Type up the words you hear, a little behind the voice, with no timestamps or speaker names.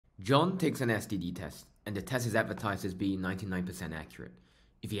John takes an STD test, and the test is advertised as being 99% accurate.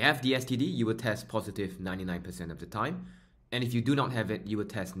 If you have the STD, you will test positive 99% of the time, and if you do not have it, you will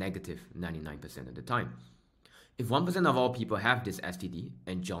test negative 99% of the time. If 1% of all people have this STD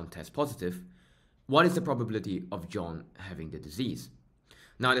and John tests positive, what is the probability of John having the disease?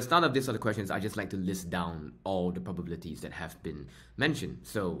 Now, at the start of this sort of questions, I just like to list down all the probabilities that have been mentioned.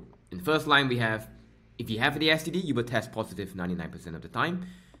 So, in the first line, we have, if you have the STD, you will test positive 99% of the time.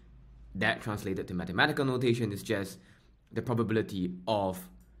 That translated to mathematical notation is just the probability of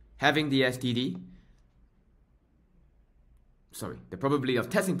having the STD. The probability of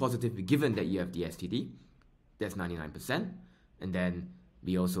testing positive given that you have the STD. That's 99%. And then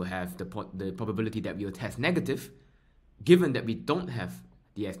we also have the probability that we will test negative given that we don't have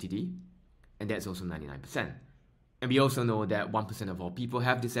the STD, and that's also 99%. And we also know that 1% of all people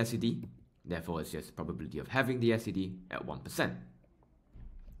have this STD, therefore it's just probability of having the STD at 1%.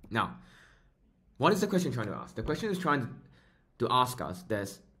 Now, what is the question trying to ask? The question is trying to ask us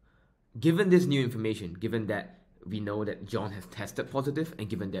that given this new information, given that we know that John has tested positive, and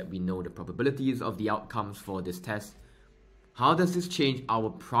given that we know the probabilities of the outcomes for this test, how does this change our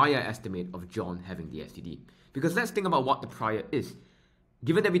prior estimate of John having the STD? Because let's think about what the prior is.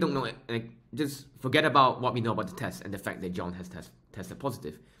 Given that we don't know it, and just forget about what we know about the test and the fact that John has tested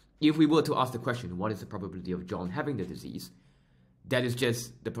positive. If we were to ask the question, what is the probability of John having the disease? That is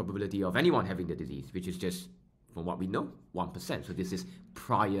just the probability of anyone having the disease, which is just, from what we know, 1%. So this is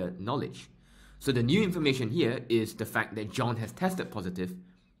prior knowledge. So the new information here is the fact that John has tested positive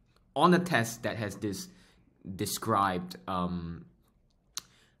on a test that has this described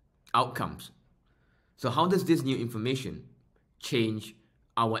outcomes. So how does this new information change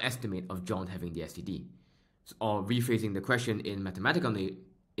our estimate of John having the STD? Or rephrasing the question in mathematical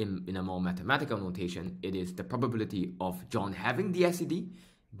in a more mathematical notation, it is the probability of John having the STD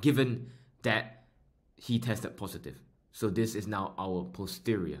given that he tested positive. So this is now our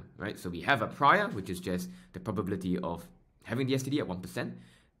posterior, right? So we have a prior, which is just the probability of having the STD at 1%.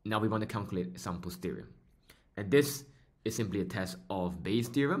 Now we want to calculate some posterior. And this is simply a test of Bayes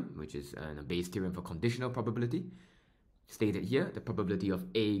Theorem, which is a Bayes Theorem for conditional probability. Stated here, the probability of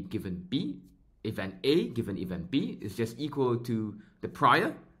A given B, event A given event B, is just equal to the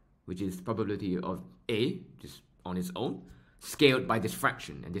prior, which is probability of A, just on its own, scaled by this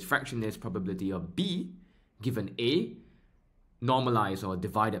fraction. And this fraction is probability of B given A, normalized or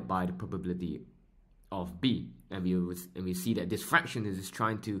divided by the probability of B. And we see that this fraction is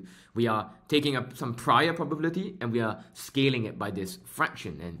trying to, we are taking up some prior probability and we are scaling it by this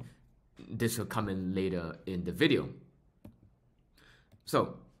fraction. And this will come in later in the video.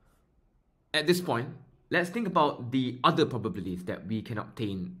 So, at this point, let's think about the other probabilities that we can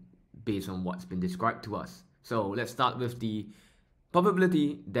obtain based on what's been described to us. So, let's start with the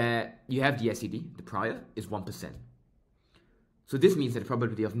probability that you have the STD, the prior, is 1%. So this means that the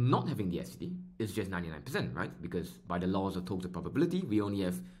probability of not having the STD is just 99%, right? Because by the laws of total probability, we only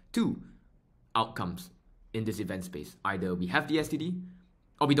have two outcomes in this event space. Either we have the STD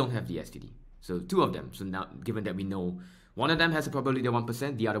or we don't have the STD. So two of them. So now, given that we know one of them has a probability of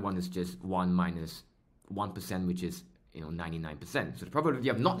 1%, the other one is just 1 minus 1%, which is 99%. So the probability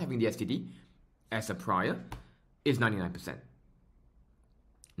of not having the STD as a prior is 99%.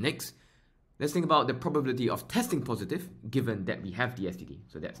 Next, let's think about the probability of testing positive given that we have the STD.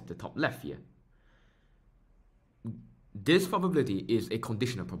 So that's the top left here. This probability is a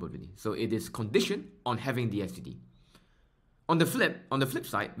conditional probability. So it is conditioned on having the STD. On the flip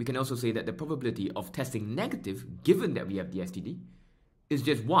side, we can also say that the probability of testing negative given that we have the STD is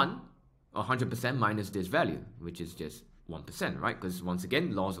just 100% minus this value, which is just 1%, right? Because once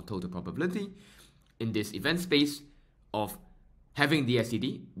again, laws of total probability, in this event space of having the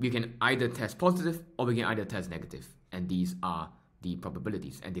STD, we can either test positive or we can either test negative. And these are the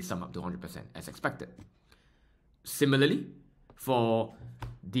probabilities, and they sum up to 100% as expected. Similarly, for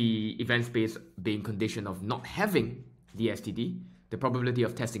the event space being conditioned of not having the STD, the probability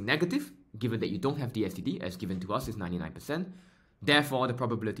of testing negative, given that you don't have the STD, as given to us, is 99%. Therefore, the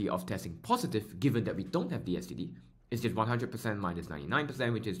probability of testing positive, given that we don't have the STD, is just 100% minus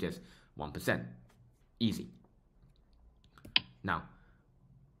 99%, which is just 1%. Easy. Now,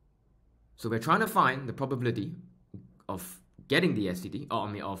 so we're trying to find the probability of getting the STD,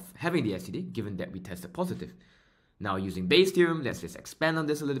 of having the STD, given that we tested positive. Now, using Bayes' theorem, let's just expand on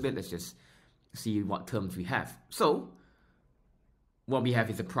this a little bit. Let's just see what terms we have. So, what we have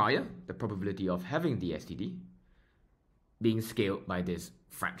is a prior, the probability of having the STD, being scaled by this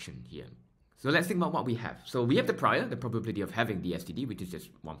fraction here. So let's think about what we have. So we have the prior, the probability of having the STD, which is just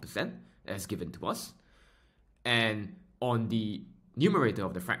 1%, as given to us. And on the numerator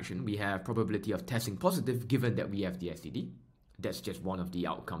of the fraction, we have probability of testing positive given that we have the STD. That's just one of the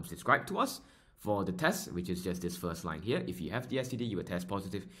outcomes described to us for the test, which is just this first line here. If you have the STD, you will test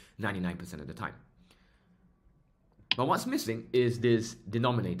positive 99% of the time. But what's missing is this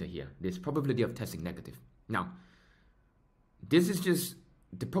denominator here, this probability of testing negative. Now, this is just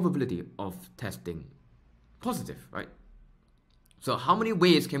the probability of testing positive, right? So how many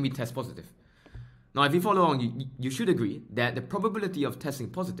ways can we test positive? Now, if you follow on, you should agree that the probability of testing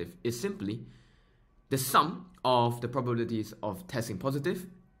positive is simply the sum of the probabilities of testing positive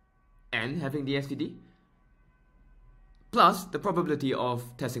and having the STD plus the probability of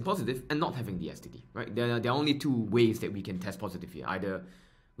testing positive and not having the STD, right? There are only two ways that we can test positive here. Either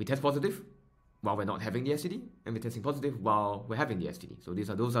we test positive while we're not having the STD, and we're testing positive while we're having the STD. So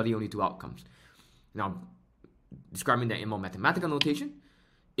those are the only two outcomes. Now, describing that in more mathematical notation,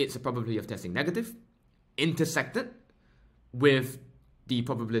 it's a probability of testing negative intersected with the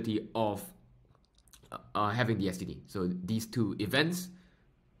probability of having the STD. So these two events,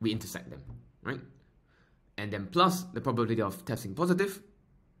 we intersect them, right? And then plus the probability of testing positive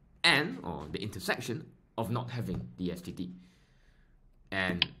or the intersection of not having the STD.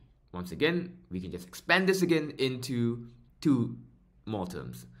 And once again, we can just expand this again into two more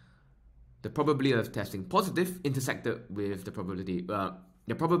terms. The probability of testing positive intersected with the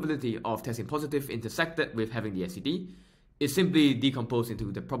probability of testing positive intersected with having the STD is simply decomposed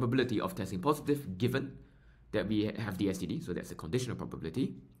into the probability of testing positive given that we have the STD, so that's a conditional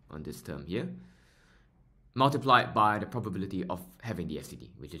probability on this term here, multiplied by the probability of having the STD,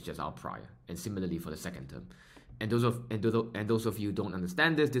 which is just our prior, and similarly for the second term. And those of you who don't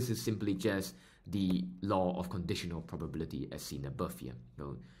understand this is simply just the law of conditional probability as seen above here.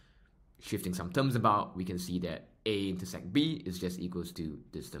 So shifting some terms about, we can see that A intersect B is just equals to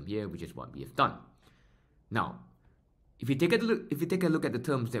this term here, which is what we have done. Now, if you take a look at the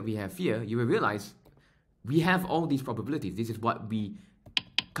terms that we have here, you will realize we have all these probabilities. This is what we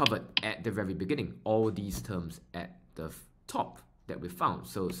covered at the very beginning, all these terms at the top that we found.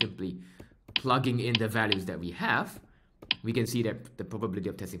 So simply plugging in the values that we have, we can see that the probability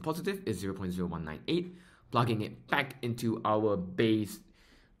of testing positive is 0.0198. Plugging it back into our base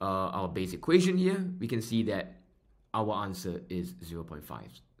equation here, we can see that our answer is 0.5.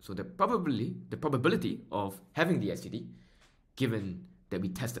 So the probability of having the STD, given that we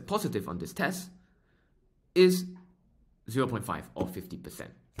tested positive on this test, is 0.5 or 50%.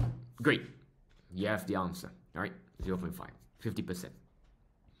 Great. You have the answer, all right? 0.5, 50%.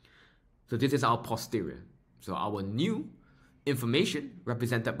 So this is our posterior. So our new information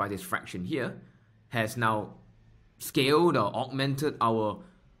represented by this fraction here has now scaled or augmented our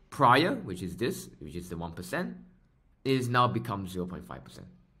prior, which is the 1%, is now become 0.5%.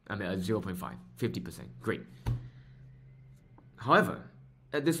 I mean 0.5, 50%. Great. However,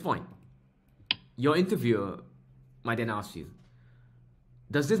 at this point, your interviewer might then ask you,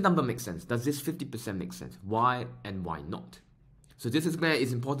 does this number make sense? Does this 50% make sense? Why and why not? So this is where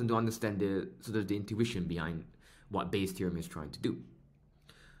it's important to understand the intuition behind what Bayes' theorem is trying to do.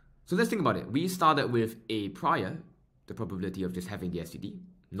 So let's think about it. We started with a prior, the probability of just having the STD,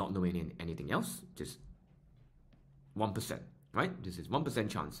 not knowing anything else, just 1%, right? This is 1%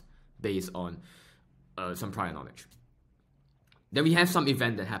 chance based on some prior knowledge. Then we have some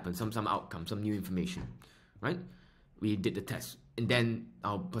event that happened, some outcome, some new information, right? We did the test. And then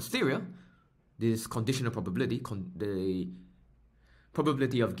our posterior, this conditional probability, the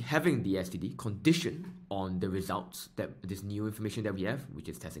probability of having the STD conditioned on the results, that this new information that we have, which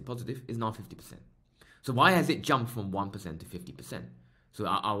is testing positive, is now 50%. So why has it jumped from 1% to 50%? So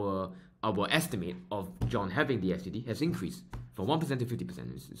our estimate of John having the STD has increased from 1% to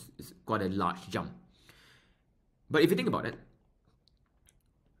 50%. It's quite a large jump. But if you think about it,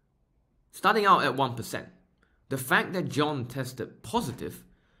 starting out at 1%, the fact that John tested positive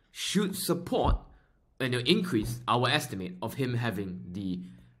should support and increase our estimate of him having the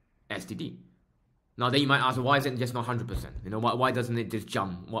STD. Now then you might ask, why is it just not 100%? Why doesn't it just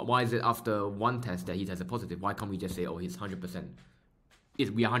jump? Why is it after one test that he tested positive? Why can't we just say, oh, he's 100%?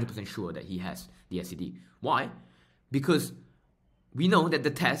 We are 100% sure that he has the STD. Why? Because we know that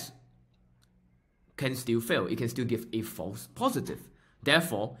the test can still fail. It can still give a false positive.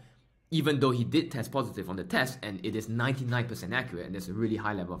 Therefore, even though he did test positive on the test and it is 99% accurate and there's a really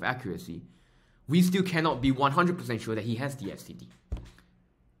high level of accuracy, we still cannot be 100% sure that he has the STD,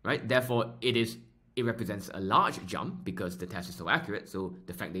 right? Therefore, it represents a large jump because the test is so accurate. So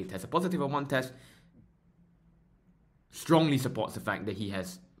the fact that he tested positive on one test strongly supports the fact that he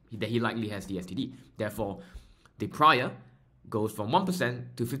likely has the STD. Therefore, the prior goes from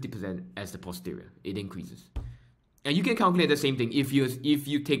 1% to 50% as the posterior. It increases. And you can calculate the same thing if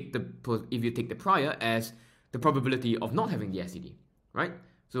you take the prior as the probability of not having the STD, right?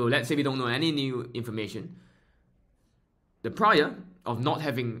 So let's say we don't know any new information. The prior of not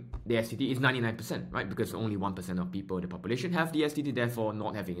having the STD is 99%, right? Because only 1% of people in the population have the STD, therefore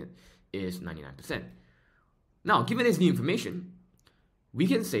not having it is 99%. Now, given this new information, we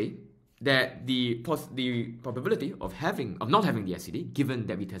can say that the probability of not having the STD, given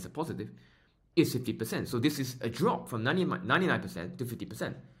that we tested positive, is 50%. So this is a drop from 99% to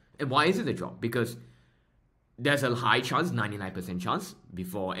 50%. And why is it a drop? Because there's a high chance, 99% chance,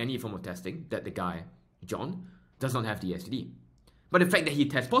 before any form of testing, that the guy, John, does not have the STD. But the fact that he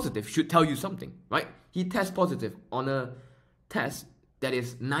tests positive should tell you something, right? He tests positive on a test that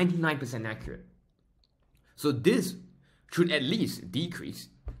is 99% accurate. So this should at least decrease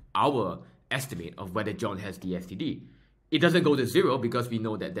our estimate of whether John has the STD. It doesn't go to 0 because we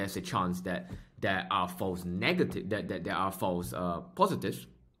know that there's a chance that there are false negative, that there are false positives.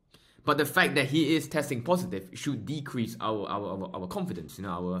 But the fact that he is testing positive should decrease our confidence,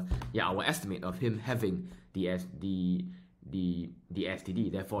 our estimate of him having the STD.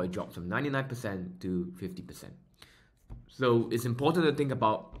 Therefore, it drops from 99% to 50%. So it's important to think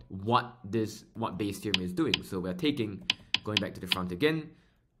about what Bayes theorem is doing. So we're going back to the front again,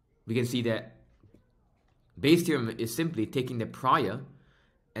 we can see that Bayes theorem is simply taking the prior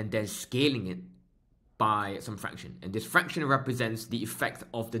and then scaling it by some fraction. And this fraction represents the effect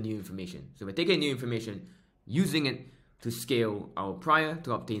of the new information. So we're taking new information, using it to scale our prior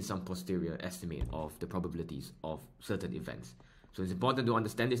to obtain some posterior estimate of the probabilities of certain events. So it's important to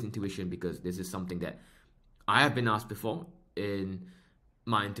understand this intuition because this is something that I have been asked before in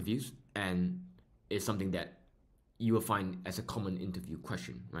my interviews, and it's something that you will find as a common interview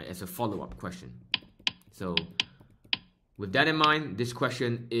question, right? As a follow-up question. So with that in mind, this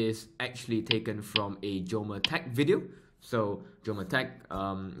question is actually taken from a Joma Tech video. So Joma Tech,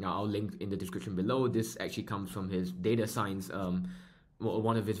 I'll link in the description below. This actually comes from his data science,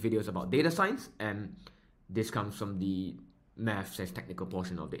 one of his videos about data science, and this comes from the math/technical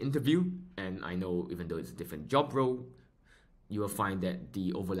portion of the interview. And I know even though it's a different job role, you will find that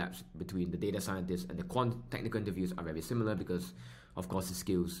the overlaps between the data scientist and the quant technical interviews are very similar because, of course, the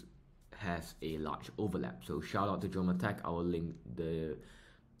skills has a large overlap. So shout out to Joma Tech. I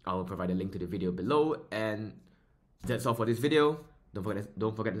will provide a link to the video below, and that's all for this video.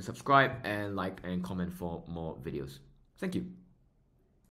 Don't forget to subscribe and like and comment for more videos. Thank you.